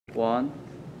1.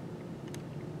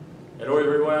 Hello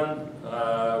everyone.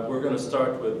 We're going to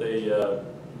start with a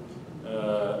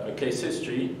case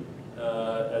history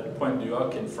at Pointe du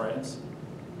Hoc in France,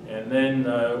 and then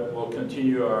we'll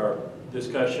continue our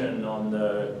discussion on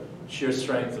the shear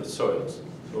strength of soils.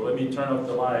 So let me turn off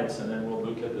the lights and then we'll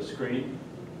look at the screen.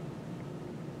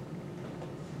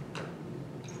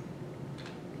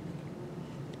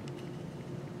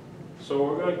 So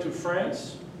we're going to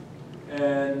France,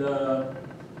 and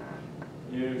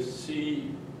you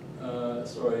see,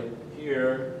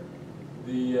 here,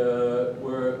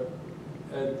 we're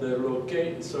at the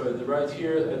right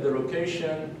here at the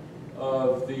location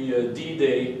of the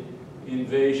D-Day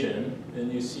invasion, and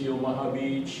you see Omaha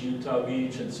Beach, Utah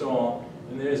Beach, and so on.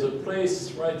 And there's a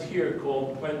place right here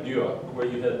called Pointe du Hoc, where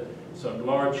you had some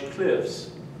large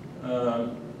cliffs.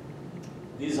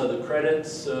 These are the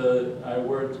credits. I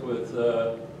worked with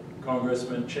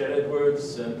Congressman Chet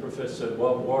Edwards and Professor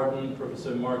Bob Warden,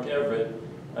 Professor Mark Everett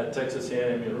at Texas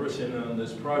A&M University on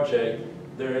this project.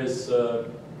 There is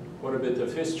quite a bit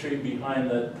of history behind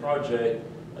that project,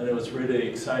 and it was really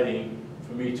exciting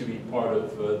for me to be part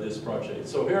of this project.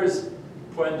 So here's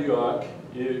Pointe du Hoc.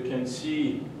 You can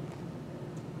see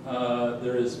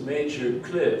there is major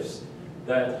cliffs.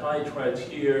 That height right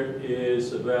here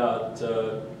is about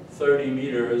 30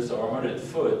 meters or 100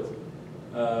 foot.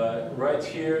 Right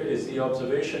here is the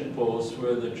observation post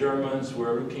where the Germans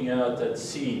were looking out at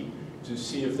sea to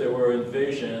see if there were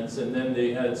invasions, and then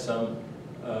they had some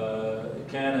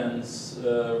cannons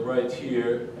right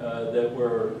here that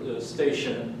were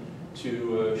stationed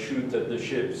to shoot at the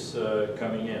ships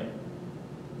coming in.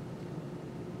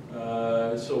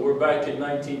 So we're back in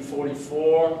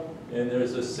 1944, and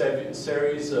there's a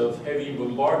series of heavy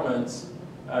bombardments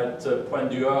at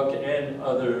Pointe du Hoc and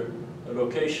other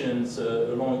locations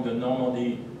along the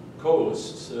Normandy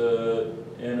coast.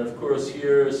 And of course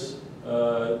here's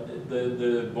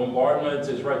the bombardment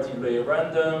is relatively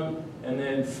random, and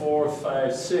then 4,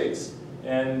 5, 6,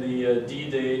 and the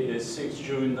D-Day is 6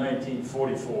 June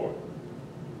 1944.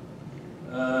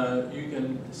 You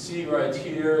can see right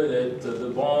here that the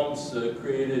bombs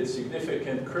created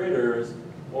significant craters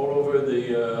all over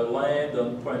the land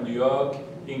on Pointe du Hoc,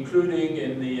 including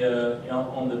in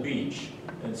on the beach,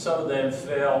 and some of them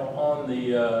fell on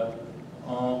the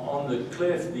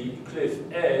cliff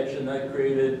edge, and that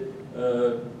created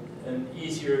an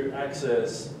easier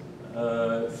access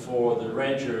for the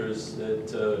rangers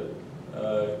that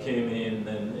came in,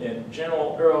 and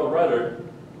General Earl Rudder,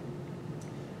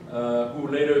 who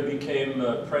later became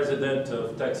president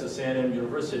of Texas A&M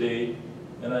University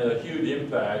and had a huge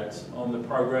impact on the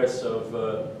progress of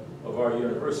our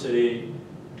university.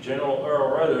 General Earl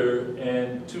Rudder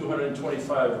and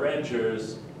 225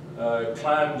 rangers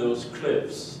climbed those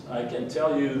cliffs. I can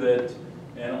tell you that,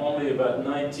 and only about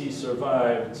 90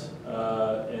 survived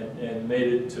and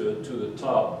made it to the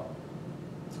top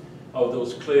of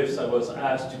those cliffs. I was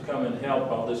asked to come and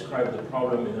help. I'll describe the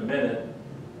problem in a minute.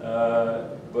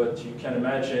 But you can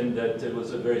imagine that it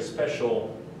was a very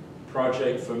special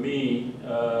project for me,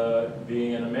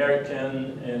 being an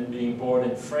American and being born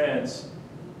in France,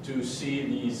 to see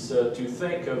these, to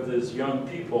think of these young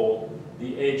people,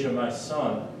 the age of my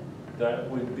son, that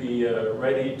would be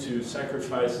ready to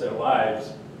sacrifice their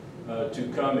lives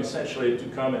to come, essentially to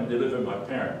come and deliver my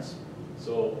parents.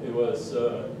 So it was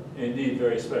indeed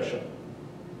very special.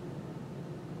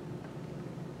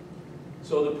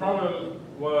 So the problem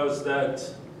was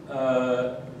that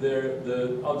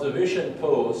the observation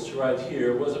post right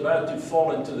here was about to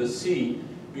fall into the sea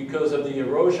because of the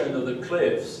erosion of the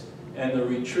cliffs and the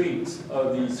retreat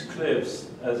of these cliffs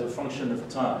as a function of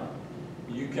time.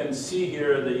 You can see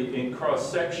here in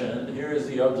cross-section, here is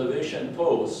the observation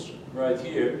post right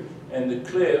here, and the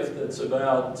cliff that's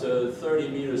about 30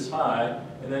 meters high,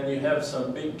 and then you have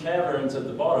some big caverns at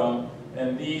the bottom,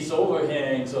 and these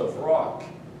overhangs of rock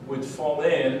would fall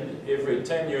in every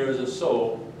 10 years or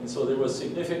so, and so there was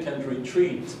significant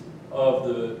retreat of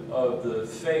the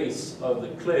face of the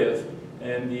cliff,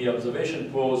 and the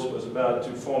observation post was about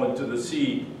to fall into the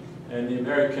sea, and the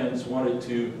Americans wanted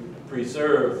to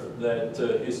preserve that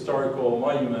historical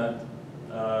monument,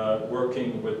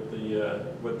 working with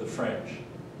the French.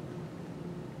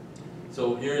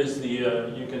 So here's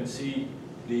the you can see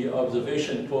the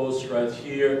observation post right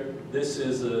here. This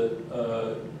is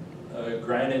a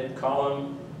granite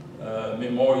column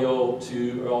memorial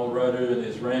to Earl Rudder and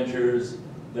his rangers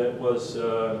that was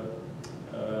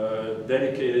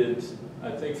dedicated,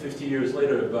 I think, 50 years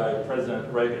later by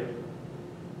President Reagan.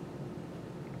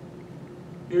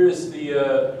 Here's the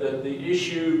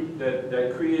issue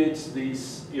that creates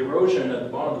this erosion at the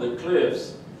bottom of the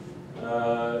cliffs.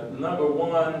 Number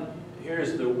one,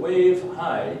 here's the wave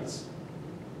heights.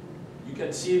 You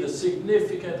can see the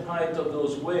significant height of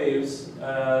those waves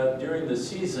during the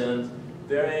season,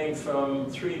 varying from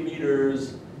 3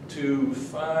 meters to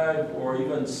 5 or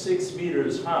even 6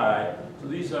 meters high. So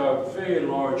these are very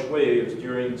large waves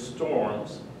during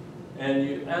storms. And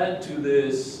you add to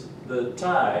this the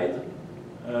tide,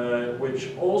 which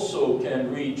also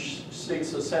can reach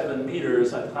 6 or 7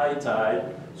 meters at high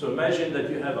tide. So imagine that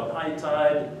you have a high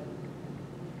tide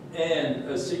and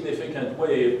a significant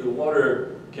wave. The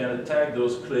water can attack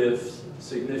those cliffs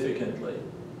significantly.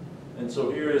 And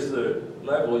so here is the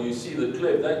level. You see the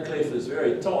cliff. That cliff is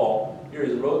very tall. Here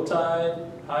is low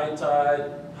tide, high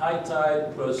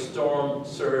tide plus storm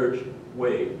surge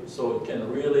wave. So it can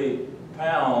really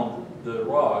pound the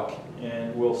rock,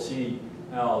 and we'll see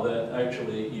how that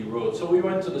actually erodes. So we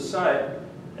went to the site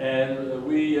and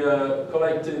we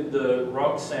collected the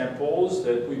rock samples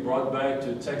that we brought back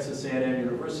to Texas A&M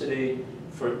University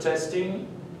for testing.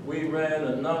 We ran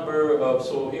a number of,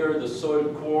 so here are the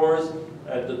soil cores.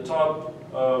 At the top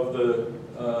of the,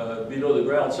 below the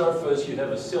ground surface, you have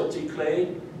a silty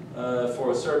clay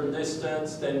for a certain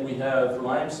distance. Then we have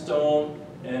limestone,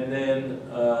 and then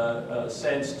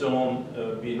sandstone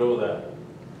below that.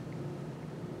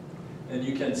 And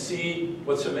you can see,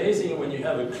 what's amazing when you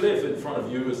have a cliff in front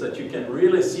of you is that you can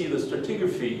really see the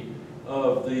stratigraphy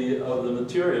of the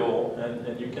material,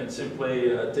 and you can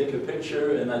simply take a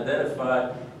picture and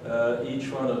identify each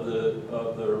one of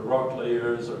the rock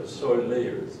layers or soil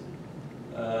layers.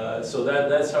 So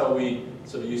that's how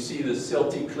so you see the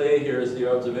silty clay. Here is the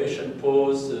observation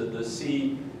post, the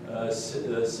sea,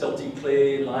 silty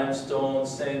clay, limestone,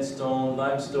 sandstone,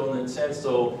 limestone and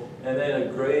sandstone, and then a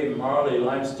gray marley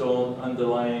limestone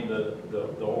underlying the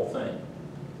whole thing.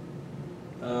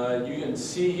 You can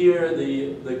see here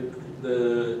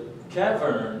the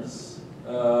caverns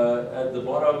at the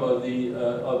bottom of the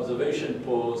observation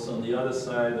post on the other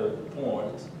side of the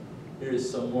point. Here's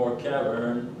some more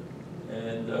cavern,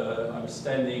 and I'm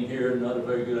standing here, not a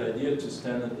very good idea to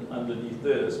stand underneath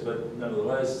this, but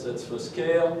nevertheless, that's for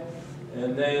scale.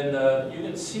 And then you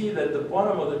can see that at the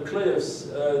bottom of the cliffs,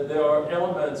 there are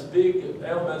elements, big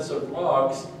elements of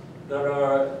rocks that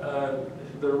are,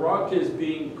 the rock is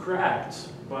being cracked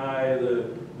by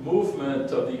the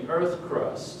movement of the earth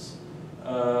crusts.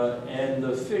 And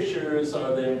the fissures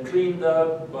are then cleaned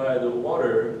up by the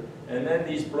water, and then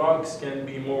these blocks can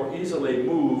be more easily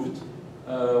moved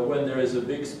when there is a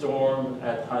big storm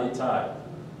at high tide.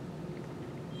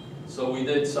 So we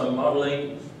did some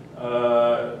modeling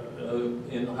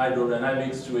in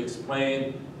hydrodynamics to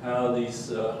explain how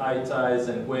these high tides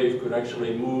and waves could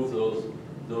actually move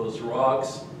those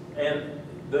rocks. And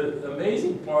the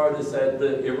amazing part is that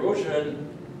the erosion,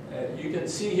 you can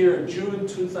see here June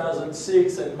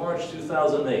 2006 and March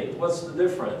 2008. What's the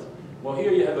difference? Well,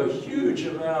 here you have a huge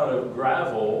amount of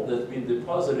gravel that's been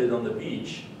deposited on the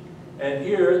beach. And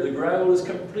here the gravel is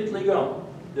completely gone.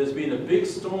 There's been a big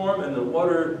storm and the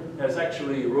water has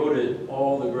actually eroded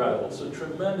all the gravel. So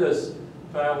tremendous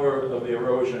power of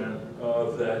erosion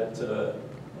of that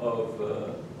of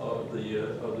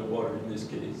the water in this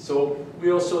case. So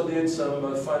we also did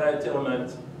some finite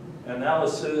element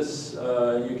analysis.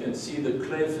 You can see the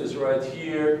cliff is right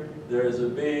here. There's a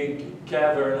big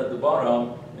cavern at the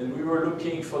bottom, and we were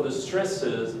looking for the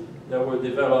stresses that were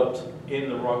developed in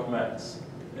the rock mass.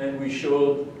 And we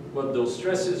showed what those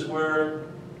stresses were,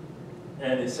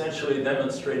 and essentially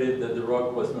demonstrated that the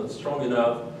rock was not strong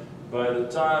enough. By the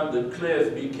time the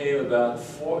cliff became about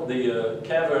the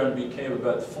cavern became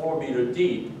about 4 meters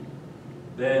deep,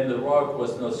 then the rock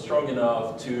was not strong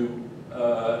enough to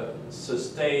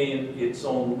sustain its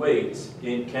own weight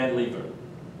in cantilever.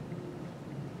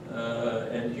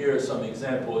 And here are some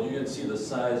examples. You can see the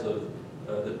size of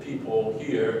the people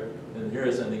here, and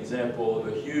here's an example of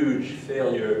a huge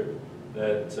failure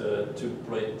that took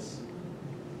place.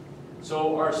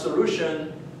 So our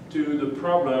solution to the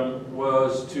problem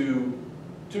was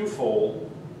twofold.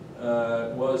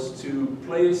 Was to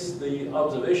place the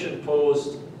observation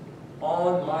post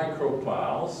on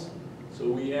micropiles. So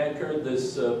we anchored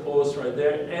this post right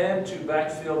there, and to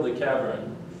backfill the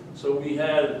cavern. So we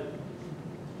had,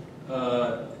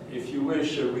 if you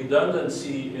wish, a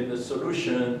redundancy in the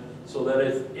solution, so that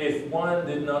if one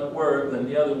did not work, then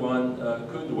the other one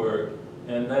could work.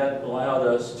 And that allowed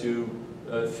us to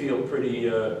feel pretty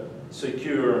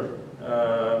secure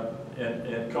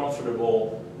and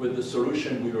comfortable with the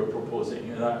solution we were proposing.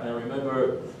 And I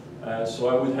remember, so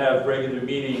I would have regular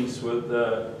meetings with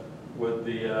the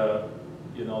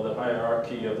you know, the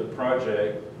hierarchy of the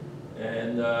project,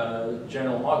 and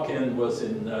General Hawkins was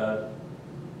in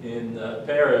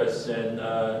Paris, and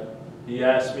he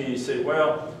asked me, he said,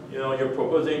 well, you know, you're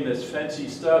proposing this fancy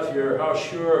stuff here, how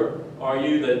sure are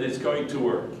you that it's going to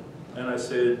work? And I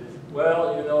said,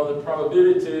 well, you know, the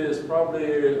probability is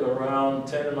probably around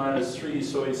 10 minus 3,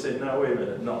 so he said, no, wait a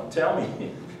minute, no, tell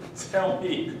me, tell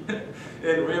me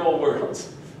in real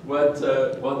words what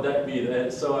that means.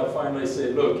 And so I finally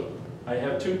said, look, I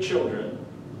have 2 children,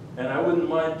 and I wouldn't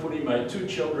mind putting my 2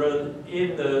 children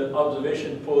in the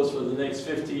observation post for the next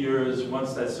 50 years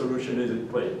once that solution is in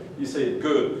place. He said,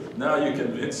 good, now you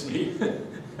convinced me.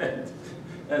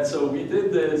 and so we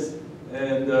did this,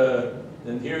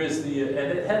 and here is the,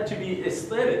 and it had to be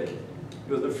aesthetic,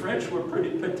 because the French were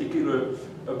pretty particular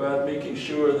about making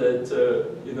sure that,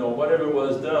 you know, whatever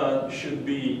was done should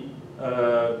be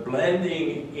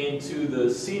blending into the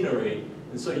scenery.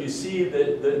 And so you see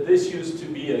that this used to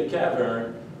be a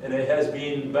cavern, and it has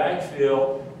been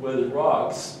backfilled with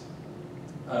rocks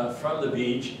from the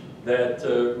beach that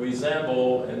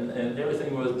resemble, and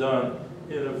everything was done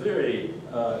in a very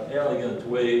elegant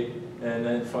way. And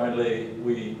then finally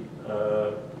we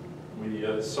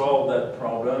solved that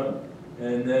problem.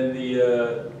 And then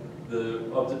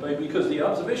because the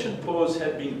observation post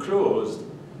had been closed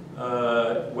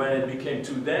when it became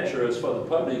too dangerous for the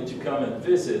public to come and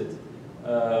visit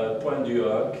Pointe du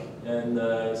Hoc, and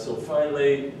so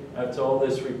finally, after all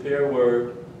this repair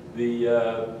work, the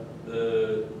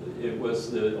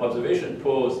observation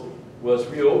post was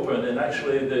reopened, and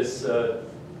actually this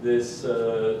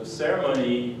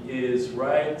ceremony is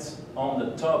right on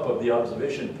the top of the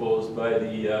observation post by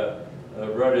the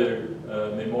Rudder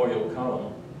Memorial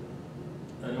Column,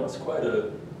 and it was quite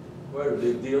a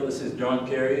big deal. This is John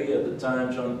Kerry. At the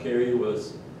time, John Kerry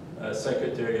was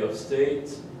Secretary of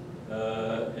State.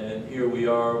 And here we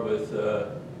are with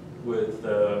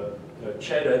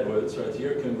Chet Edwards right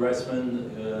here,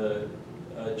 Congressman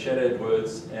Chet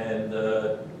Edwards, and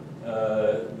the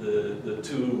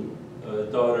 2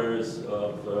 daughters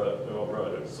of Earl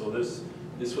Rudder. So this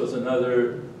was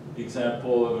another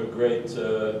example of a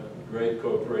great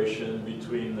cooperation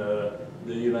between the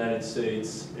United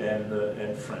States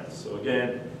and France. So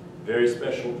again, very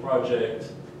special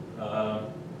project.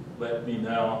 Let me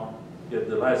now get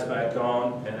the lights back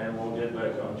on, and then we'll get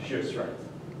back on shear strength.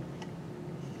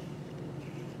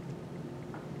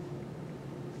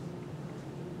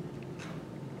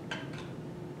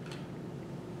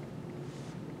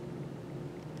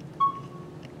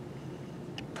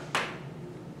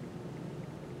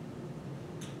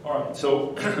 All right,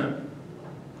 so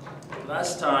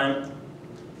last time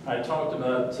I talked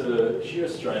about shear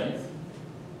strength,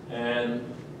 and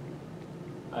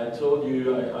I told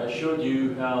you, I showed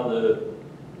you how the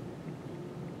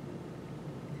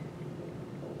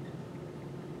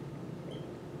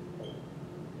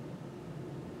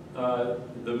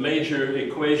major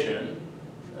equation,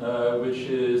 which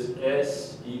is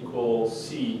S equals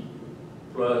C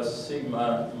plus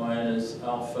sigma minus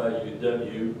alpha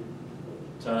UW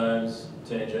times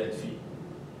tangent phi.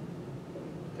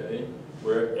 Okay,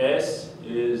 where S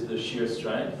is the shear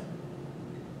strength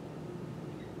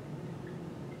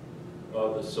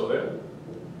of the soil,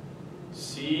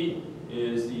 C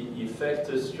is the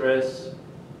effective stress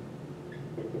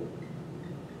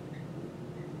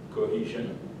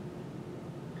cohesion,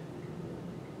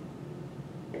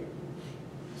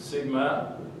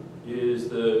 sigma is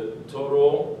the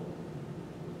total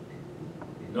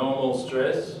normal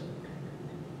stress,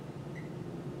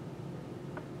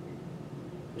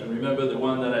 and remember the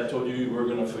one that I told you we're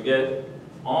going to forget,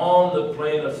 on the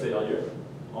plane of failure,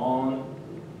 on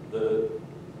the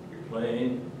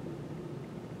plane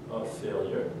of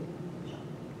failure.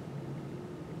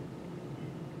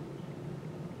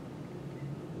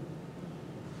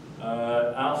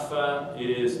 Alpha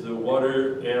is the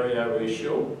water area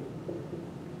ratio.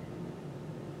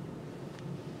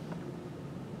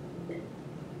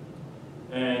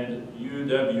 And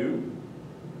UW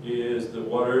is the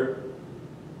water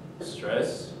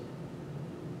stress,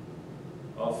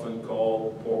 often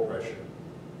called pore pressure.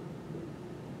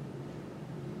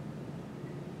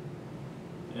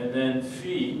 And then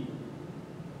phi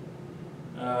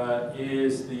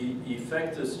is the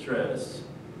effective stress,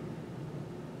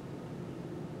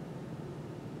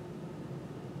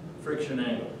 friction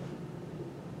angle.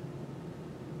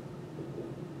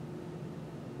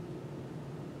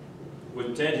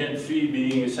 With tangent phi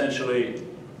being essentially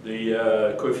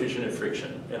the coefficient of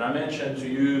friction. And I mentioned to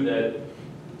you that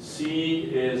C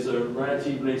is a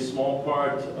relatively small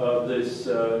part of this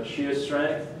shear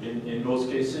strength in most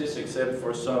cases, except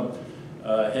for some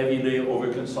heavily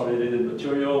over-consolidated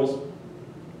materials.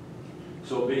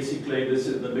 So basically, this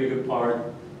is the bigger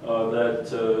part of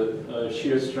that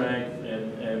shear strength,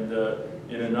 and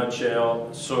in a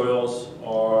nutshell, soils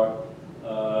are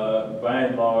by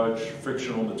and large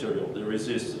frictional material. They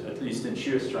resist, at least in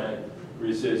shear strength,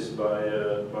 resist by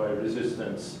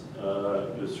resistance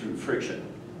through friction.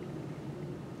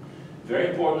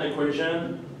 Very important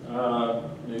equation.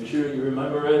 Make sure you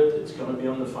remember it. It's going to be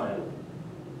on the final.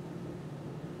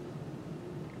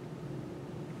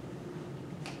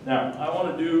 Now,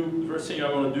 the first thing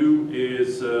I want to do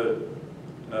is a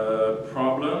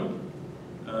problem,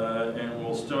 and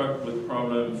we'll start with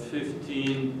problem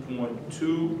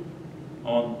 15.2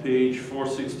 on page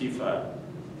 465.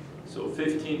 So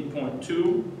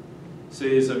 15.2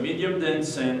 says a medium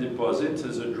dense sand deposit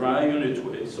has a dry unit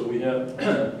weight. So we have,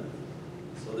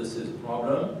 so this is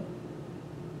problem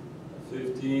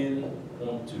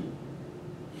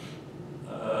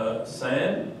 15.2.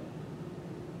 Sand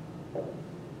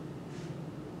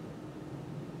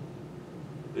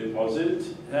deposit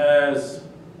has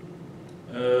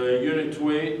a unit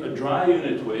weight, a dry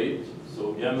unit weight,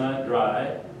 so gamma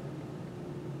dry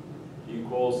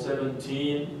equals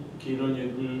 17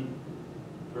 kilonewton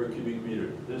per cubic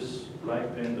meter. This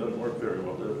black pen doesn't work very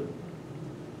well, does it?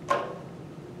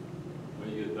 When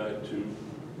you get back to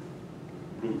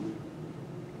blue.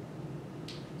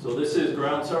 So this is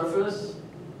ground surface.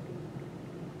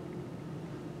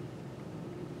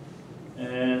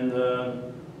 And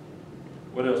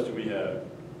what else do we have?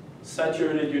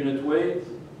 Saturated unit weight,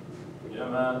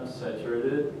 gamma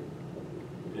saturated,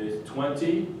 is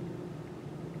 20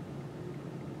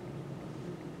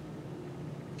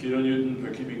 kilonewton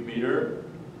per cubic meter.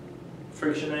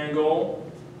 Friction angle,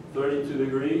 32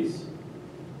 degrees.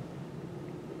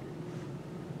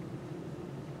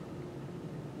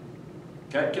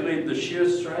 Calculate the shear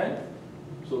strength.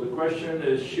 So the question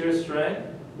is shear strength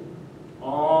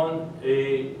on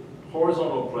a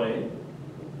horizontal plane.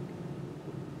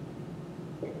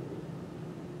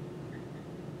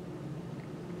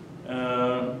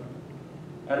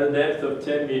 At a depth of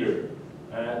 10 meters,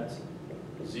 at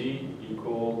Z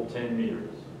equal 10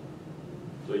 meters.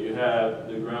 So you have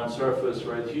the ground surface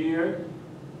right here,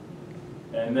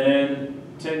 and then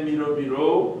 10 meters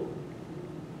below,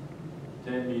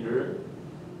 10 meters,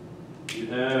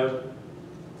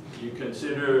 you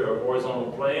consider a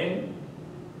horizontal plane,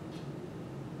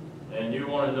 and you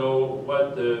want to know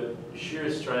what the shear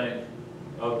strength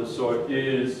of the soil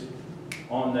is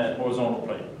on that horizontal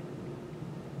plane.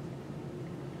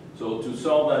 So to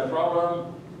solve that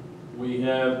problem, we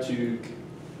have to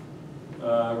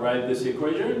write this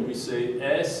equation. We say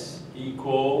S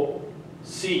equal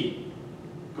C.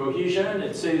 Cohesion,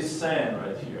 it says sand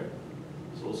right here.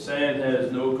 So sand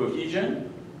has no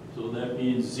cohesion, so that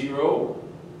means 0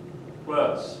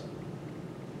 plus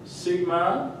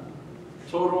sigma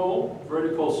total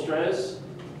vertical stress.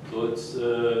 So it's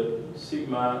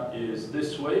sigma is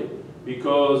this way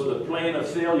because the plane of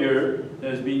failure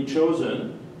has been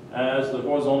chosen as the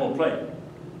horizontal plane.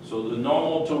 So the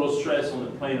normal total stress on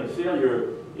the plane of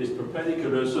failure is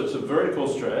perpendicular, so it's a vertical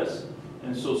stress.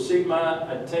 And so sigma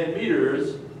at 10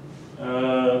 meters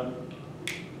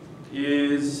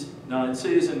is, now it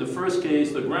says in the first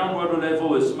case, the groundwater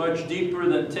level is much deeper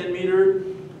than 10 meters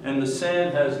and the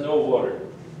sand has no water.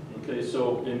 Okay,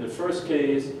 so in the first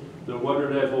case, the water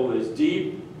level is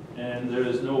deep and there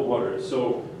is no water.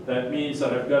 So that means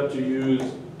that I've got to use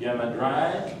gamma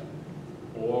dry,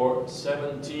 or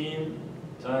 17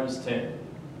 times 10.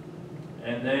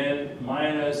 And then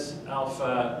minus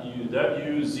alpha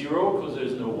UW, 0 because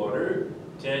there's no water.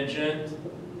 Tangent,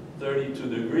 32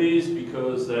 degrees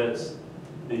because that's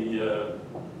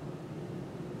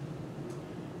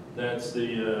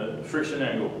the friction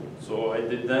angle. So I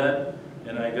did that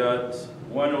and I got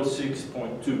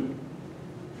 106.2.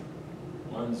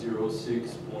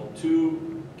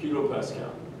 106.2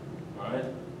 kilopascal. All right?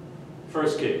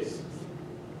 First case.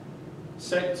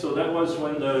 So that was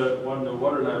when the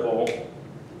water level,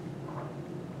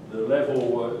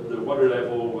 the water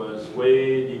level was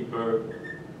way deeper.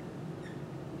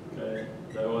 Okay,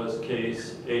 that was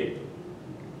case A.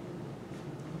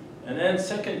 And then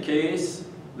second case,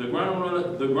 the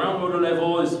groundwater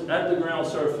level is at the ground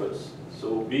surface.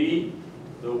 So B,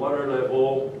 the water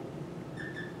level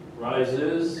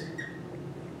rises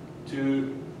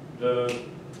to the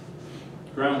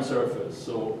ground surface.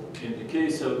 So in the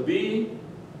case of B,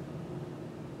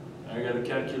 I got to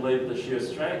calculate the shear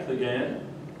strength again.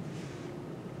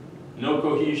 No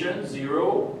cohesion,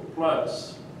 0,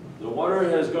 plus the water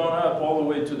has gone up all the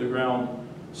way to the ground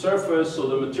surface, so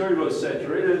the material is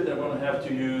saturated. I'm going to have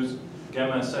to use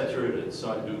gamma saturated.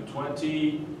 So I do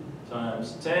 20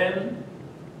 times 10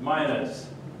 minus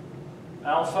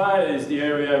Alpha is the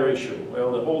area ratio.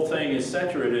 Well, the whole thing is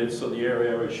saturated, so the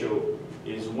area ratio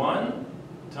is 1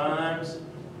 times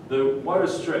the water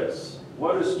stress.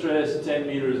 Water stress 10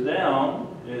 meters down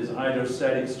is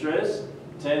hydrostatic stress,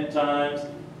 10 times,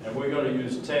 and we're going to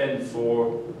use 10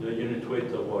 for the unit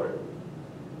weight of water.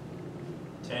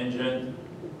 Tangent,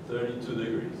 32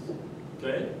 degrees.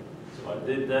 Okay? So I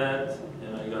did that,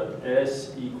 and I got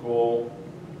S equal,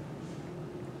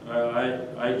 I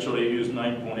actually used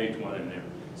 9.81 in there,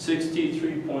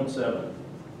 63.7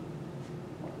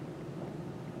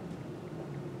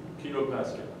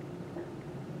 kilopascal.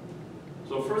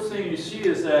 So first thing you see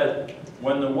is that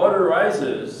when the water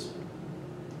rises,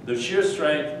 the shear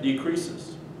strength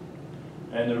decreases.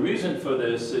 And the reason for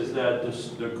this is that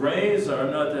the grains are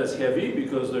not as heavy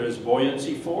because there is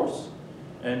buoyancy force.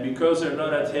 And because they're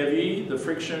not as heavy, the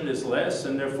friction is less,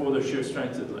 and therefore the shear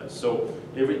strength is less. So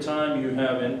every time you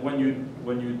have, and when you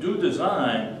do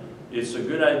design, it's a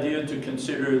good idea to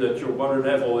consider that your water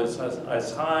level is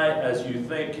as high as you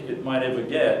think it might ever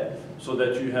get, so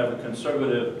that you have a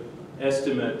conservative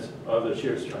estimate of the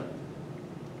shear strength.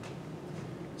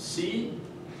 C,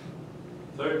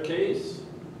 third case,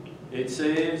 it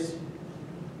says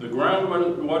the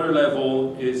groundwater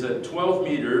level is at 12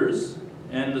 meters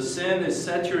and the sand is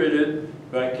saturated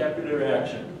by capillary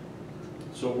action.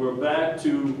 So we're back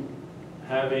to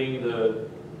having the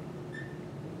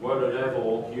water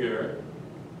level here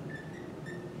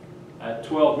at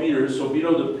 12 meters, so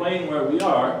below the plane where we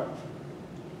are,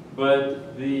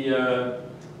 but the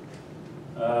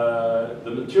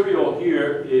material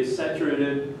here is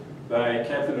saturated by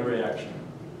capillary action.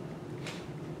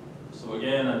 So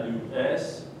again, I do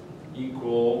S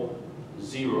equal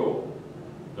 0,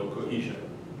 no cohesion.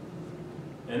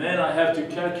 And then I have to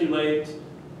calculate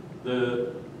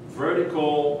the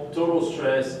vertical total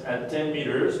stress at 10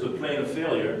 meters, the plane of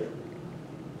failure.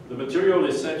 The material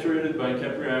is saturated by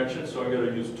capillary action, so I got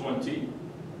to use 20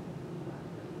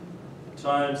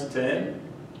 times 10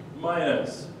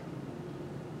 minus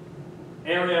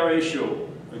area ratio.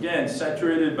 Again,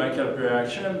 saturated by capillary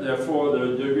action, therefore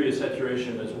the degree of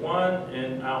saturation is 1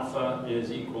 and alpha is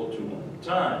equal to 1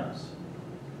 times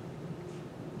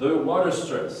the water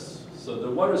stress. So the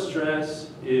water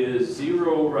stress is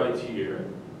 0 right here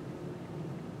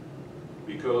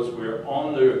because we're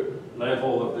on the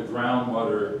level of the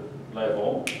groundwater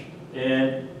level.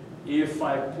 And if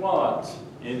I plot,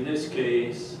 in this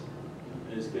case,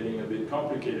 it's getting a bit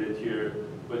complicated here,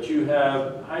 but you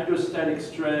have hydrostatic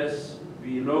stress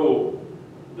below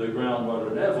the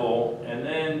groundwater level, and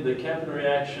then the capillary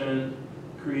action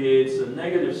creates a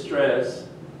negative stress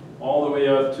all the way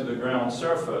up to the ground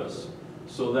surface,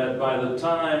 so that by the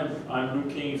time I'm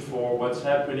looking for what's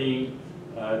happening,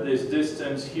 this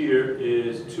distance here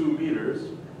is 2 meters,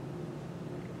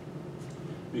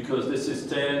 because this is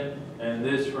 10, and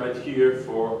this right here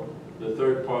for the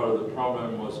third part of the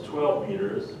problem was 12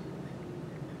 meters.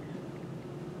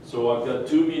 So I've got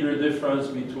 2 meter difference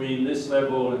between this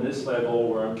level and this level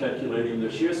where I'm calculating the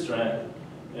shear strength,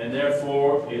 and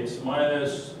therefore it's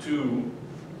minus 2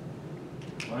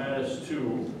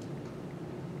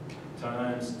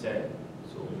 times 10.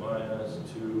 So minus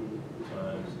 2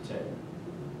 times 10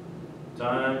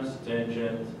 times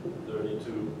tangent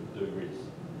 32 degrees.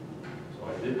 So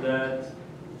I did that,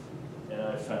 and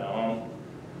I found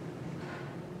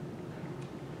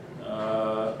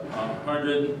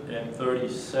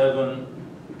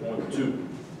 137.2.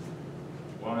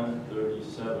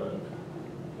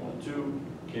 137.2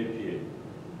 kPa.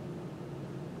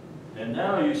 And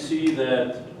now you see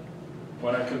that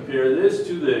when I compare this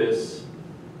to this,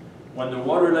 when the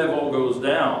water level goes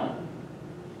down,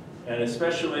 and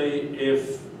especially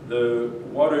if the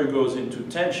water goes into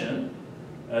tension,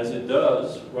 as it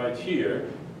does right here,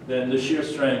 then the shear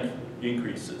strength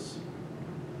increases.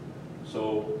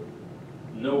 So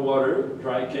no water,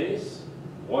 dry case,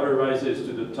 water rises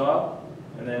to the top,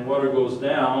 and then water goes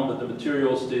down, but the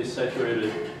material stays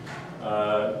saturated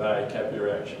by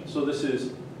capillary action. So this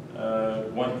is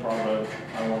one problem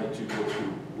I wanted to go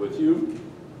through with you.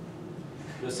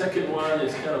 The second one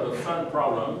is kind of a fun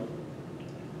problem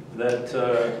that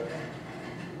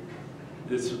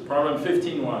is problem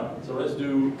 15.1. So let's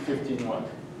do 15.1.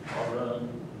 Problem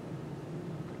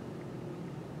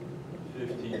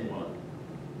 15.1.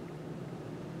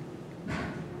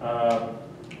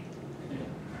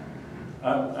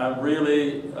 I'm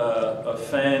really a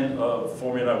fan of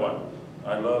Formula One.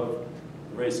 I love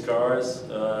race cars.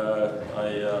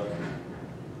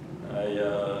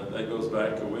 That goes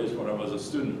back a ways when I was a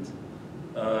student.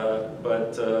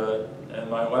 And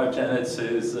my wife Janet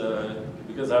says,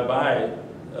 because I buy,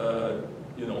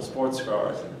 sports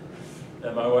cars,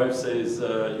 And my wife says,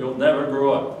 you'll never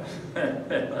grow up.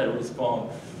 And I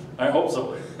respond, I hope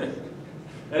so.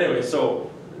 Anyway,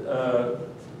 so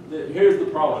here's the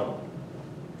problem.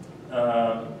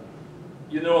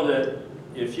 You know that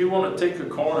if you want to take a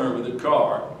corner with a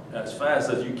car as fast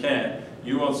as you can,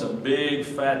 you want some big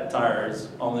fat tires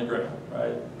on the ground,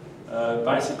 right?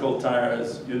 Bicycle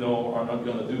tires, you know, are not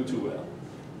going to do too well.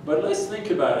 But let's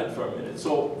think about it for a minute.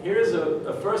 So here's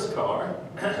a first car,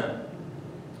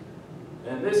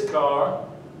 and this car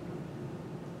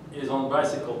is on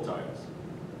bicycle tires,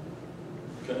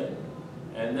 okay?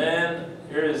 And then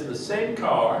here is the same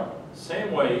car,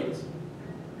 same weight,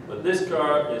 but this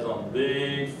car is on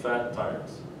big fat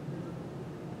tires.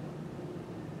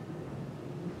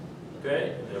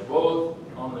 Okay, they're both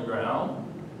on the ground.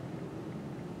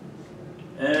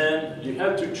 And you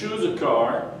have to choose a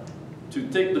car to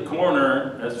take the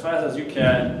corner as fast as you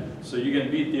can so you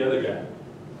can beat the other guy.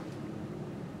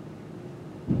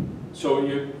 So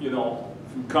you know,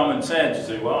 from common sense, you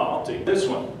say, well, I'll take this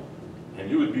one. And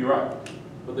you would be right.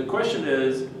 But the question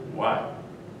is, why?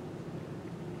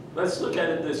 Let's look at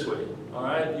it this way, all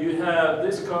right? You have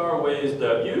this car weighs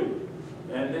W,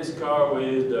 and this car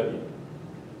weighs W.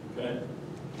 Okay?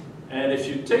 And if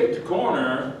you take the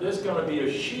corner, there's going to be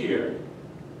a shear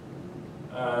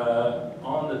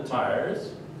on the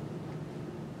tires.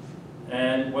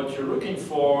 And what you're looking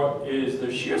for is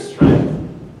the shear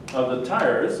strength of the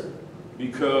tires,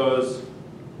 because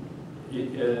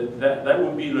that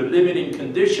will be the limiting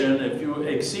condition. If you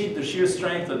exceed the shear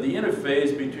strength of the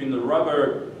interface between the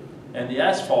rubber and the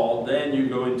asphalt, then you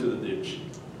go into the ditch.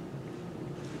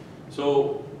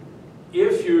 So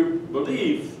if you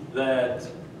believe that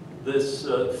this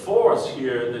force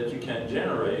here that you can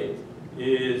generate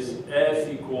is F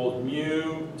equals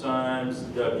mu times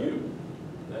W,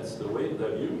 that's the weight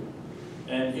W,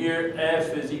 and here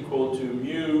F is equal to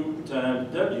mu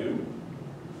times W,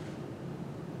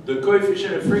 the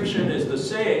coefficient of friction is the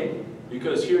same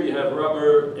because here you have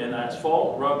rubber and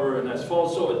asphalt,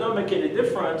 so it doesn't make any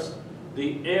difference.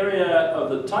 The area of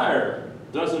the tire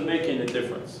doesn't make any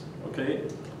difference, okay?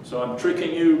 So I'm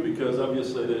tricking you because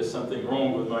obviously there's something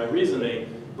wrong with my reasoning,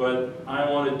 but I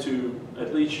wanted to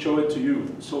at least show it to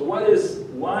you. So why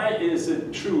is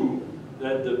it true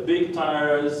that the big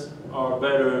tires are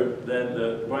better than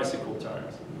the bicycle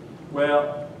tires?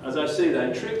 Well, as I said,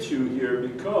 I tricked you here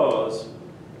because,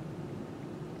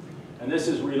 and this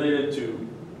is related to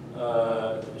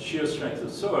shear strength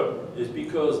of soil, is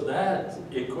because that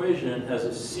equation has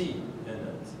a C in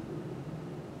it.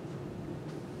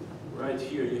 Right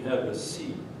here you have a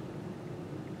C.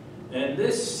 And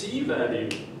this C value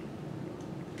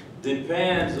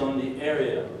depends on the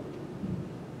area.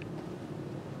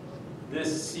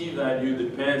 This C value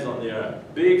depends on the area.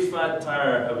 Big fat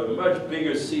tire have a much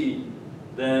bigger C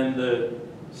than the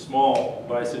small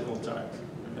bicycle tires.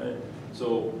 Okay?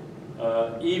 So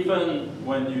even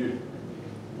when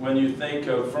you think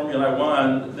of Formula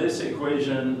One, this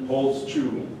equation holds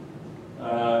true,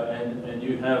 and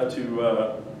you have to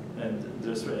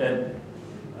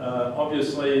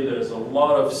obviously there's a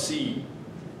lot of C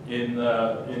in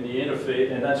the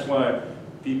interface, and that's why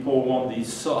people want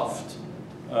these soft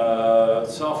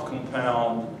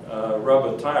compound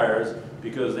rubber tires,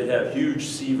 because they have huge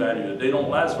C value. They don't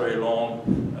last very long,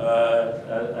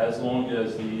 as long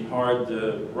as the hard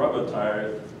rubber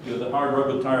tire. Because the hard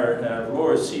rubber tire have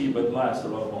lower C but last a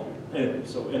lot longer. Anyway,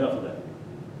 so enough of that.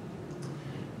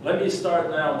 Let me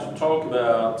start now to talk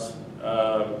about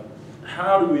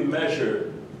how do we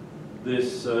measure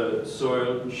this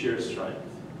soil shear strength.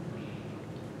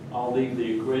 I'll leave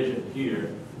the equation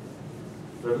here.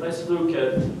 But let's look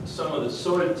at some of the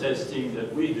soil testing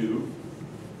that we do.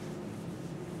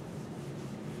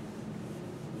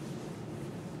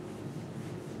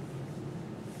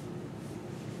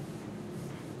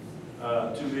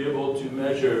 To be able to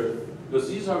measure, because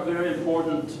these are very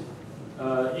important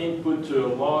input to a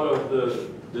lot of the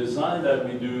design that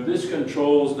we do. This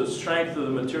controls the strength of the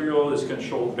material, this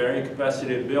controls bearing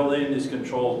capacity of building, this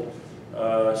controls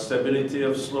stability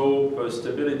of slope,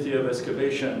 stability of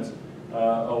excavations,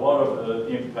 a lot of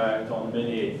impact on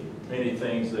many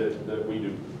things that we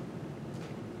do.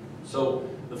 So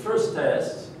the first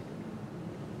test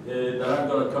that I'm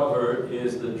going to cover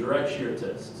is the direct shear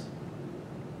test.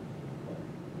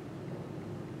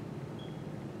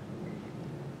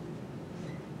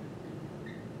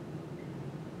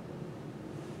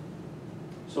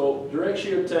 So direct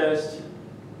shear test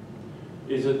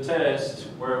is a test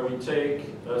where we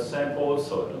take a sample of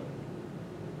soil.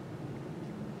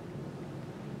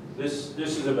 This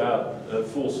is about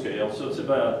full scale, so it's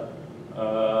about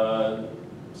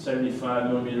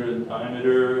 75 millimeters in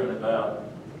diameter and about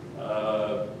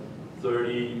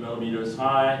 30 millimeters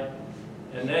high.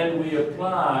 And then we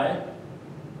apply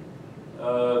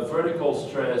vertical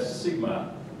stress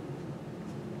sigma.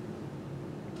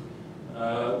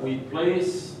 We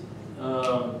place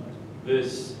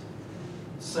this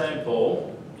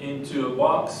sample into a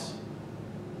box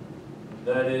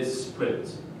that is split.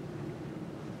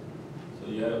 So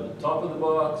you have the top of the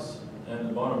box and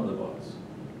the bottom of the box.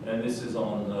 And this is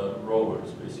on rollers,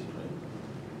 basically.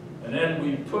 And then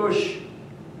we push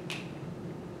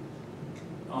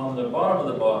on the bottom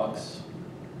of the box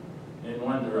in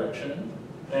one direction,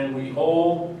 and we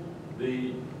hold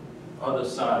the other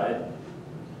side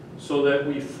so that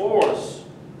we force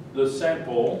the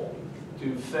sample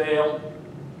to fail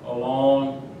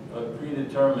along a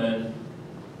predetermined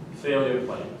failure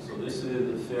plane. So this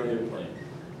is the failure plane.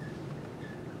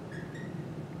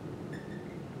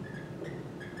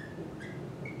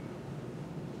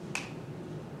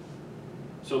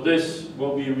 So this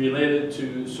will be related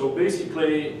to, so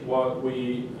basically what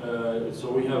we,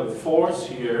 so we have a force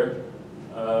here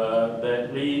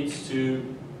that leads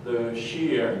to the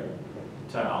shear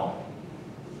tau.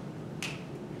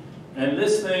 And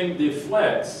this thing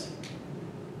deflects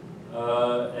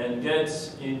and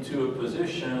gets into a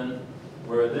position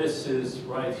where this is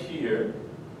right here.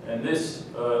 And this,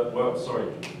 well,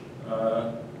 sorry,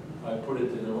 I put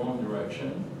it in the wrong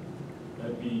direction.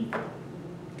 Let me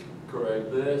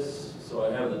correct this. So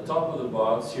I have the top of the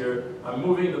box here. I'm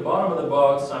moving the bottom of the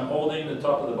box. I'm holding the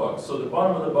top of the box. So the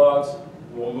bottom of the box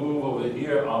will move over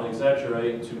here. I'll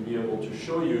exaggerate to be able to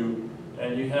show you.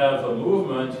 And you have a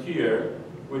movement here,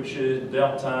 which is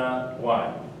delta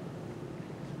y.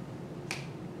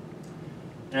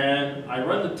 And I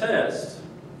run the test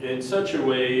in such a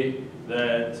way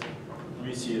that, let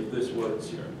me see if this works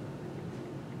here.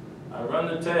 I run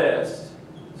the test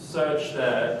such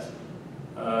that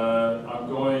I'm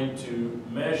going to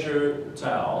measure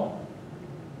tau,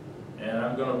 and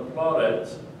I'm going to plot it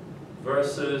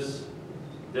versus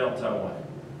delta y.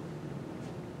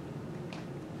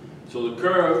 So the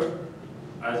curve,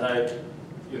 as I,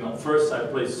 first I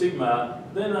place sigma,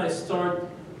 then I start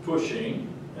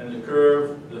pushing, and the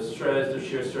curve, the stress, the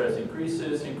shear stress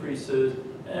increases,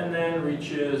 and then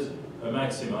reaches a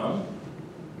maximum.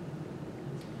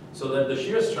 So that the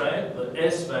shear strength, the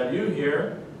S value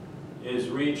here, is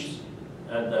reached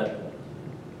at that point.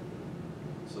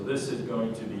 So this is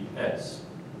going to be S.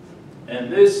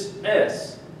 And this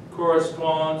S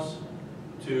corresponds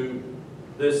to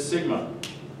this sigma.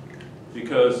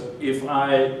 Because if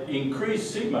I increase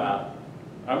sigma,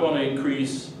 I'm going to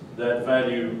increase that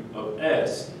value of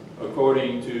S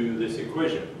according to this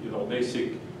equation,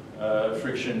 basic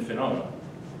friction phenomenon.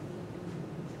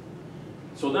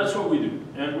 So that's what we do.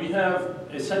 And we have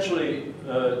essentially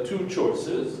two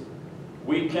choices.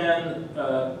 We can,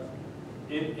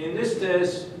 in this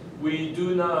test, we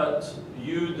do not,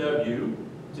 UW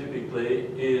typically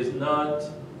is not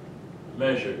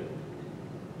measured.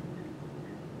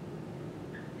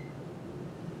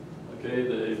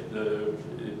 Okay,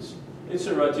 it's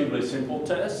a relatively simple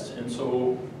test, and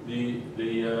so the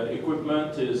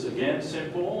equipment is again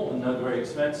simple and not very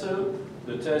expensive.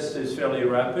 The test is fairly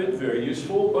rapid, very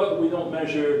useful, but we don't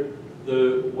measure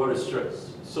the water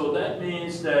stress. So that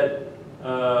means that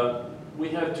we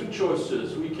have two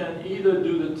choices. We can either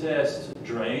do the test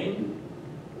drained,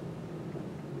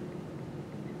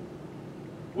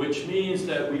 which means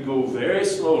that we go very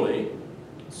slowly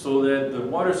so that the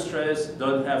water stress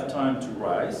doesn't have time to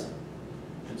rise.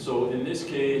 And so in this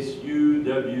case,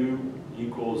 UW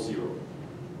equals 0.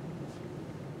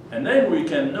 And then we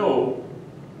can know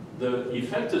the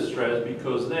effective stress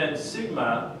because then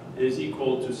sigma is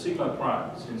equal to sigma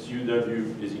prime, since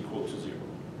UW is equal to 0.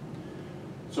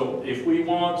 So if we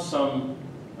want some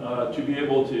to be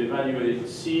able to evaluate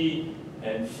C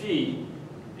and phi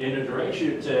in a direct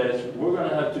shear test, we're going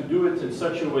to have to do it in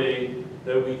such a way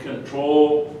that we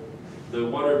control the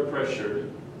water pressure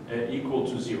at equal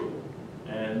to 0.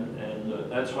 And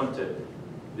that's one tip.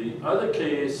 The other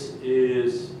case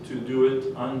is to do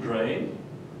it undrained.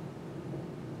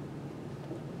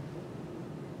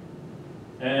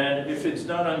 And if it's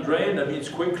done undrained, that means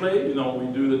quickly,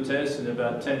 we do the test in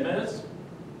about 10 minutes.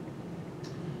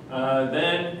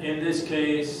 Then in this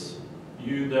case,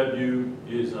 UW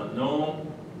is unknown.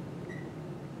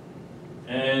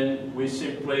 And we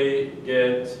simply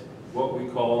get what we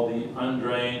call the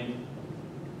undrained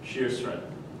shear strength.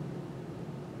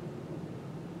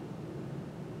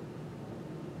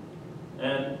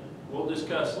 And we'll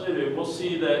discuss later, we'll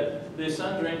see that this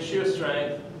undrained shear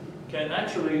strength can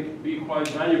actually be quite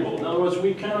valuable. In other words,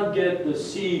 we cannot get the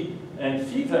C and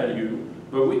phi value,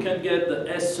 but we can get the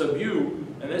S sub u,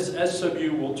 and this S sub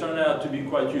u will turn out to be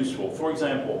quite useful. For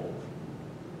example,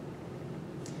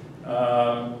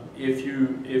 if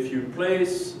you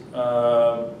place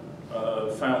a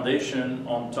foundation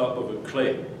on top of a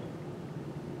clay,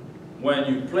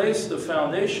 when you place the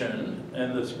foundation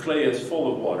and the clay is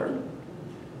full of water,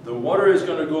 the water is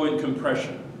going to go in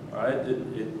compression, right?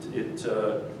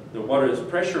 The water is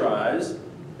pressurized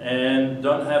and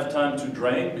don't have time to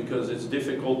drain because it's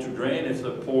difficult to drain if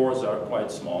the pores are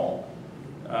quite small.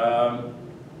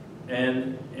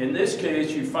 And in this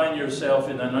case, you find yourself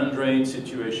in an undrained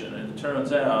situation, and it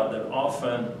turns out that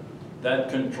often that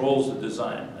controls the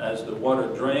design. As the water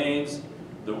drains,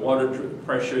 the water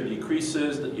pressure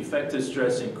decreases, the effective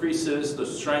stress increases, the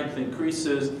strength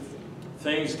increases,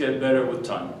 things get better with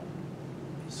time.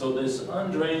 So this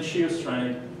undrained shear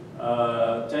strength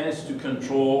tends to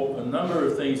control a number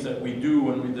of things that we do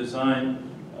when we design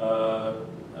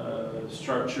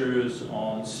structures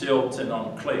on silt and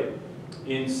on clay.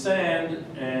 In sand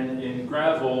and in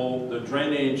gravel, the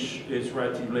drainage is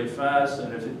relatively fast,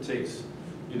 and if it takes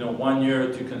 1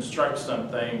 year to construct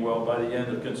something, well, by the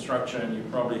end of construction, you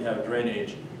probably have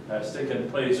drainage has taken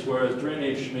place, whereas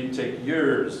drainage may take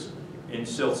years in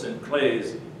silts and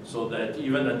clays, so that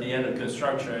even at the end of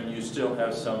construction, you still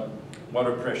have some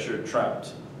water pressure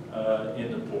trapped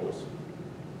in the pores.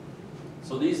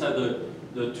 So these are the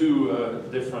two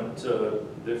different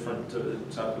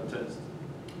type of tests.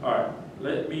 All right,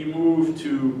 let me move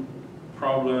to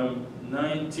problem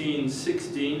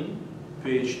 1916,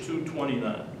 page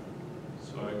 229.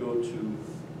 So I go to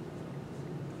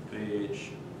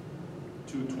page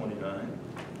 229.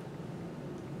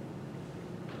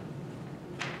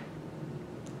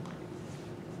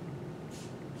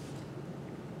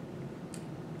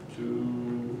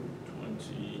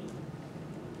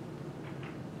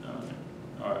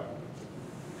 All right.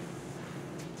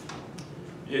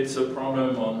 It's a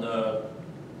problem on the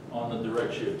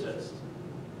direct shear test.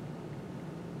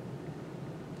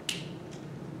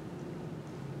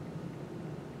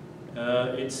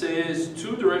 It says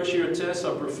 2 direct shear tests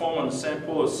are performed on a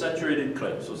sample of saturated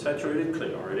clay. So saturated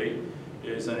clay already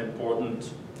is an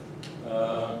important.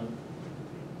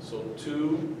 So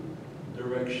 2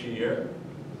 direct shear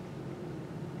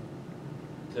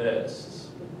tests,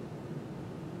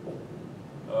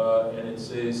 and it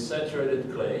says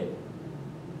saturated clay.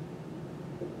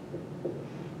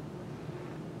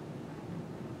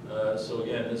 So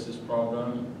again, this is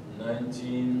problem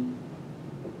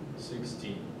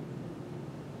 1916.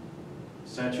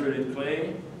 Saturated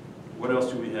clay. What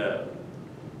else do we have?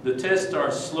 The tests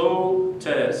are slow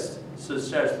tests such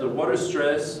that the water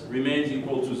stress remains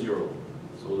equal to 0.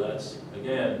 So that's,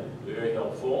 again, very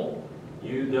helpful.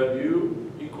 UW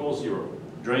equals 0.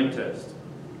 Drain test.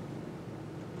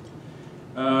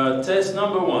 Test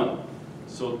number 1.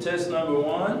 So test number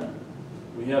 1,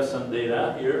 we have some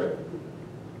data here.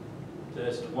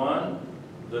 Test 1,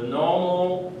 the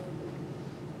normal,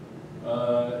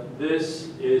 this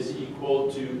is equal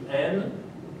to N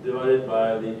divided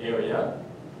by the area.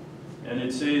 And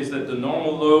it says that the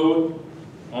normal load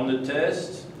on the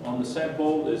test, on the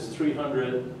sample, is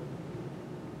 300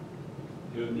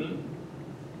 Newton.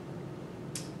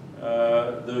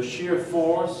 The shear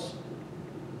force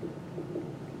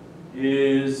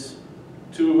is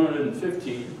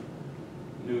 250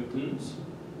 Newtons.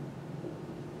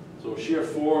 So shear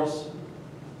force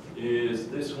is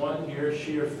this one here,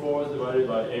 shear force divided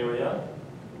by area.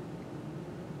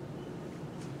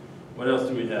 What else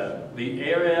do we have? The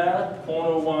area,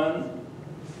 0.01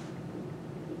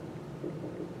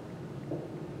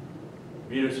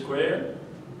 meters squared.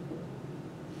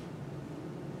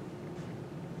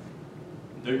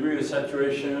 Degree of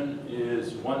saturation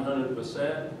is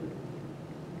 100%.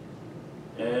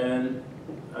 And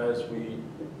as we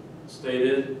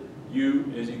stated, U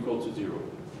is equal to 0.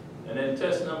 And then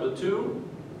test number 2,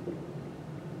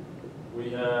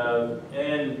 we have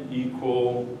N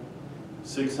equal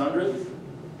 600,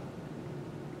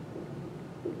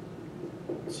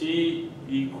 T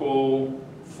equal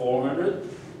 400,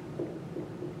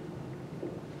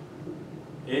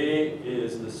 A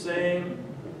is the same.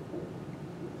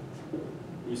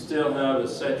 We still have a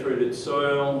saturated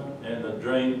soil and a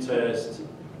drain test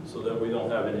so that we don't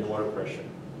have any water pressure.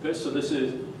 Okay, so this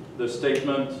is the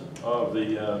statement of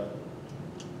the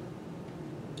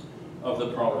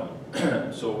problem.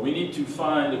 So we need to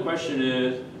find, the question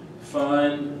is,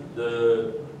 find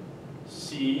the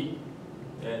C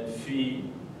and phi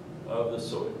of the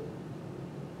soil.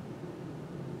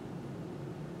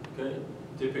 Okay,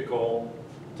 typical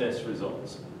test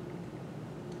results.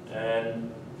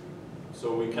 And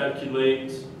so we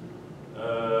calculate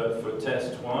for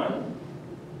test 1,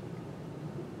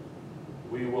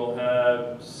 we will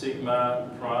have sigma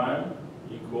prime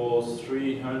equals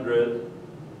 300,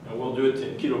 and we'll do it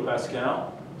in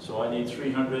kilopascal. So I need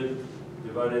 300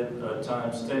 divided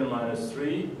times 10 minus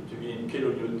 3 to be in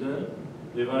kilonewton,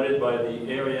 divided by the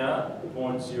area,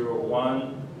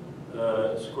 0.01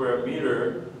 square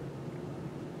meter.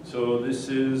 So this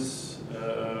is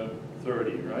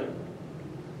 30, right?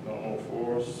 Normal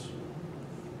force.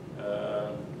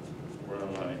 Where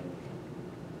am I?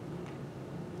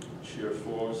 Shear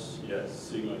force, yes,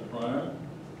 sigma prime.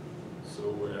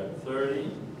 So we're at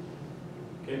 30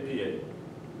 kPa.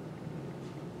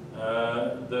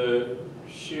 The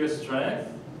shear strength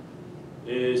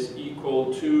is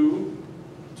equal to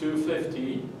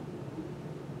 250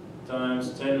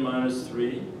 times 10 minus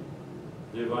 3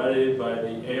 divided by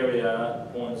the area,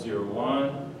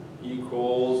 0.01,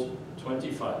 equals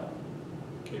 25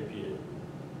 kPa.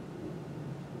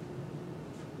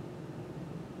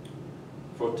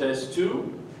 For test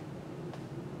 2,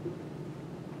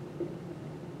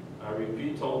 I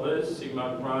repeat all this,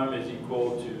 sigma prime is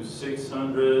equal to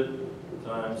 600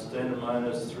 times 10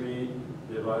 minus 3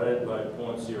 divided by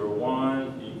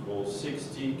 0.01 equals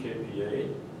 60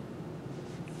 kPa.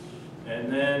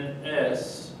 And then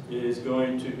S is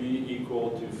going to be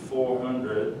equal to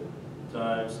 400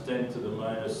 times 10 to the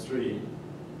minus 3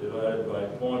 divided by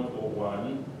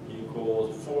 0.01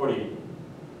 equals 40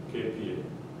 kPa.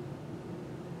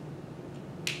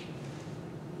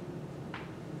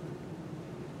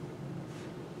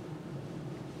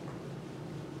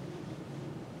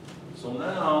 So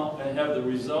now I have the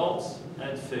results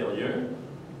at failure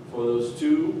for those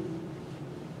two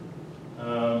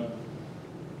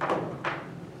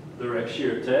direct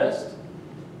shear tests,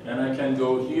 and I can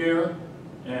go here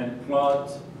and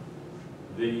plot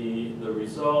the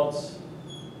results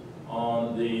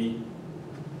on the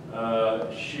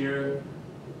shear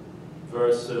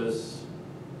versus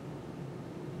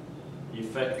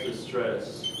effective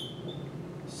stress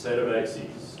set of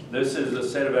axes. This is a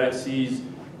set of axes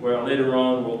where later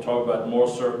on we'll talk about Mohr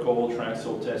circle,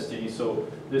 traxel testing. So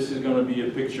this is going to be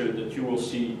a picture that you will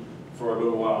see for a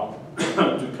little while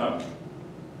to come.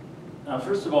 Now,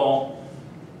 first of all,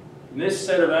 in this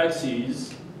set of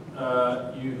axes,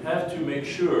 you have to make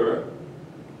sure,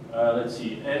 let's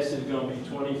see, S is going to be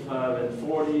 25 and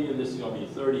 40, and this is going to be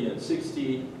 30 and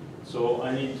 60. So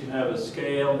I need to have a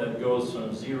scale that goes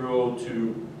from 0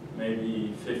 to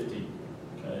maybe 50,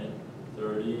 okay?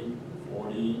 30,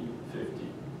 40, 50.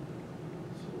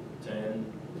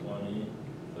 10, 20,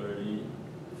 30,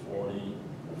 40,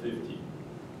 50,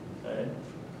 okay?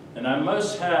 And I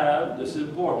must have, this is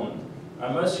important,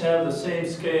 I must have the same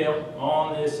scale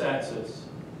on this axis.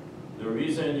 The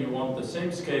reason you want the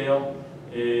same scale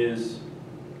is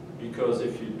because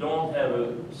if you don't have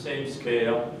a same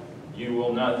scale, you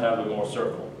will not have a Mohr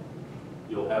circle.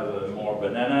 You'll have a Mohr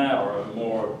banana or a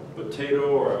Mohr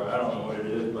potato, or I don't know what it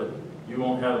is, but you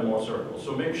won't have a Mohr circle.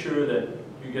 So make sure that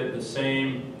you get the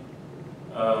same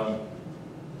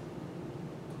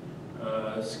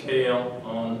scale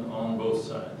on both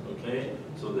sides, okay?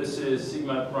 So this is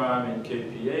sigma prime in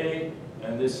kPa,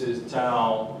 and this is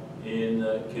tau in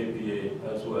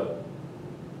kPa as well.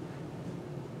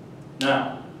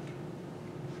 Now,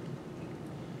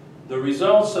 the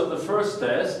results of the first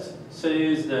test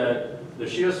says that the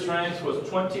shear strength was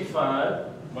 25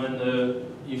 when the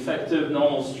effective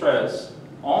normal stress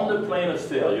on the plane of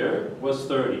failure was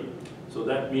 30. So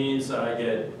that means I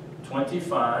get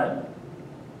 25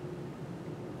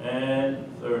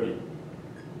 and 30.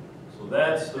 So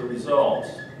that's the results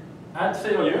at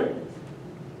failure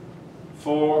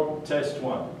for test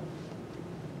 1.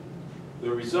 The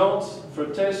results for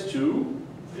test 2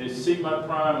 is sigma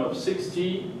prime of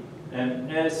 60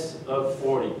 and S of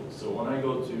 40. So when I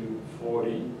go to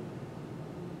 40,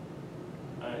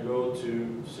 I go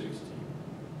to 60.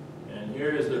 And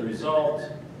here is the result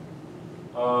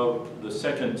of the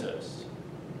second test.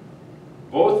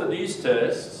 Both of these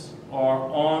tests are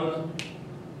on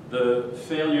the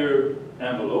failure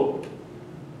envelope,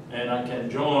 and I can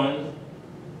join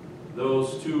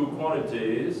those two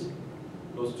quantities,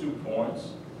 those 2 points,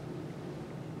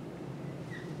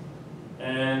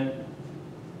 and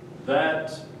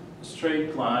that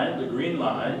straight line, the green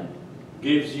line,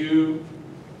 gives you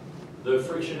the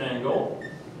friction angle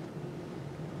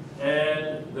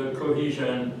and the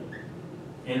cohesion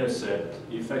intercept,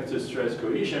 effective stress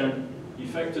cohesion.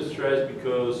 Effective stress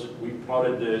because we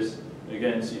plotted this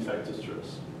against effective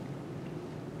stress.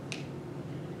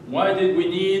 Why did we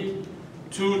need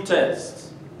 2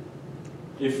 tests?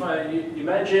 If I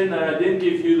imagine that I didn't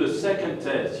give you the second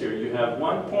test here, you have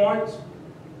 1 point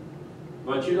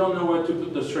but you don't know where to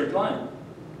put the straight line.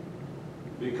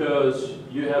 Because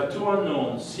you have two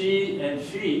unknowns, C and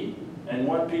phi, and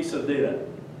one piece of data.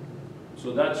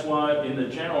 So that's why in the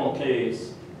general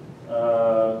case,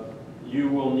 you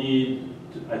will need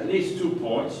at least 2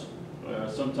 points.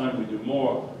 Sometimes we do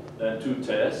more than 2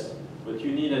 tests, but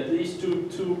you need at least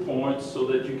two points so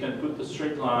that you can put the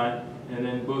straight line and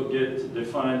then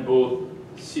define both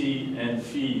C and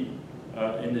phi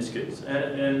in this case.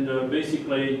 And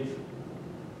basically,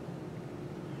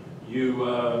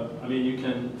 you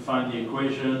can find the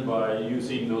equation by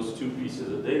using those 2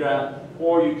 pieces of data,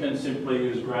 or you can simply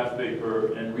use graph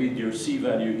paper and read your C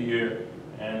value here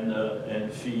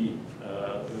and phi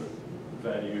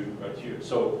value right here.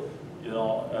 So,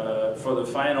 for the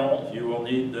final, you will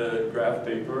need the graph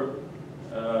paper,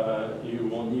 you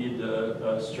will need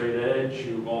a straight edge,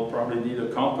 you will probably need a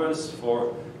compass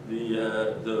for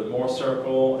the Moore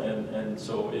circle, and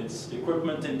so it's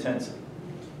equipment intensive.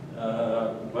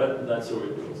 But that's the way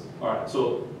it goes. All right,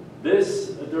 so this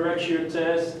direct shear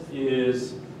test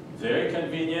is very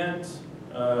convenient,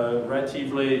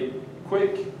 relatively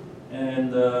quick,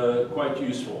 and quite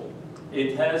useful.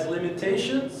 It has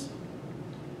limitations,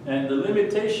 and the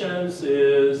limitations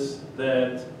is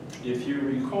that if you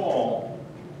recall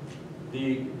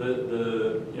the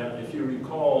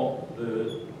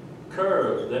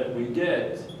curve that we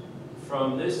get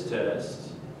from this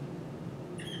test,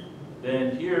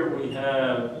 then here we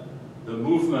have the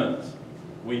movement.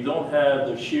 We don't have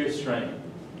the shear strength.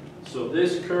 So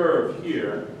this curve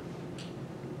here,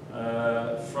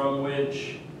 from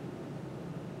which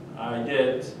I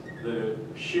get the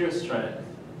shear strength,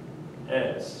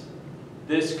 S.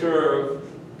 This curve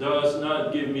does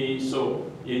not give me, so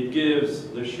it gives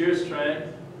the shear strength,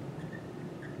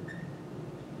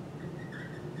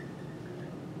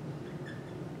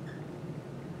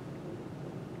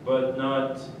 but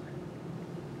not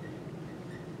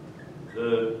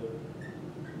the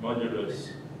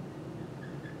modulus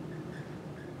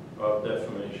of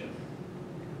deformation.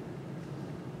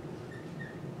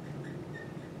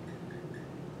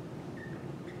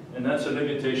 And that's a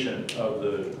limitation of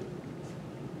the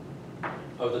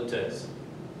test.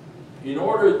 In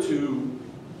order to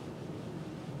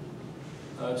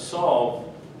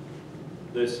solve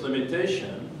this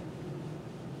limitation,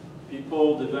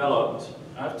 people developed,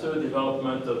 after the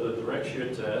development of the direct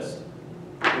shear test,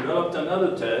 developed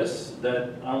another test that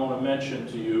I want to mention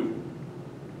to you,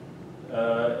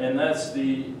 and that's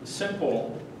the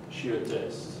simple shear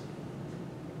test.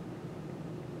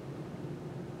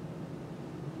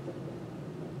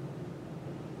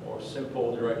 Or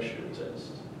simple direct shear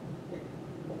test.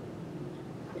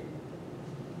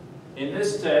 In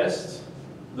this test,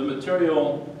 the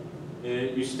material,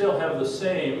 you still have the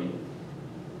same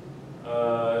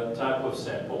type of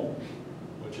sample,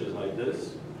 which is like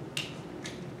this.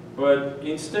 But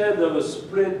instead of a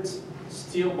split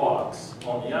steel box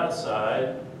on the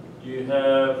outside, you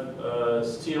have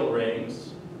steel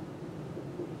rings,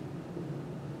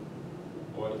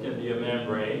 or it can be a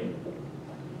membrane.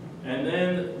 And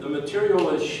then the material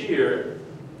is sheared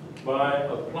by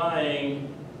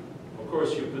applying, of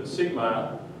course you put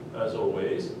sigma, as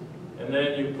always, and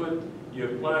then you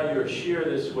apply your shear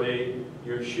this way,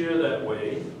 your shear that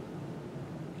way,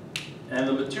 and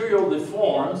the material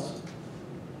deforms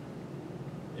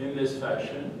in this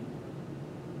fashion.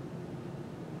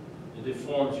 It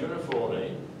deforms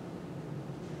uniformly.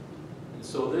 And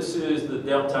so this is the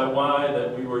delta Y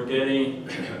that we were getting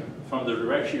from the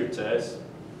direct shear test.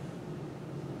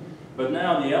 But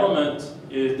now the element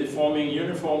is deforming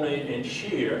uniformly in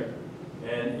shear,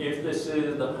 and if this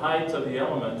is the height of the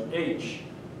element, h,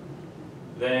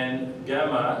 then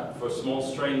gamma, for small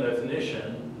strain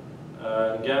definition,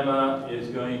 gamma is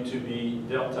going to be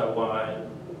delta Y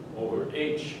over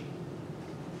h,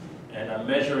 and I'm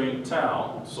measuring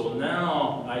tau. So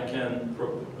now I can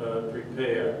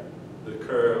prepare the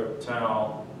curve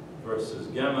tau versus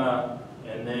gamma,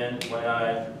 and then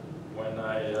when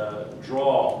I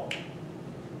draw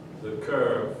the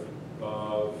curve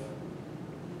of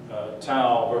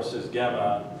tau versus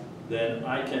gamma, then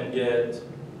I can get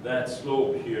that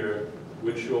slope here,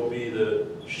 which will be the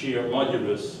shear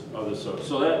modulus of the surface.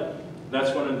 So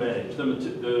that's one advantage.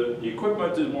 The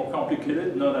equipment is more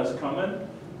complicated, not as common,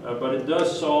 but it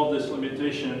does solve this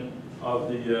limitation of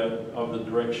the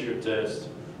direct shear test.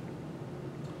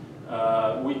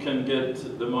 We can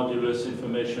get the modulus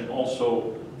information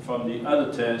also from the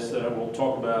other test that I will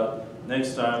talk about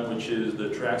next time, which is the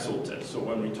triaxial test. So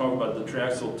when we talk about the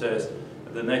triaxial test,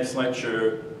 the next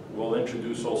lecture will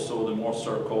introduce also the Moore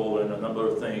circle and a number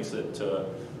of things that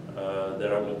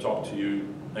I will talk to you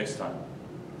next time.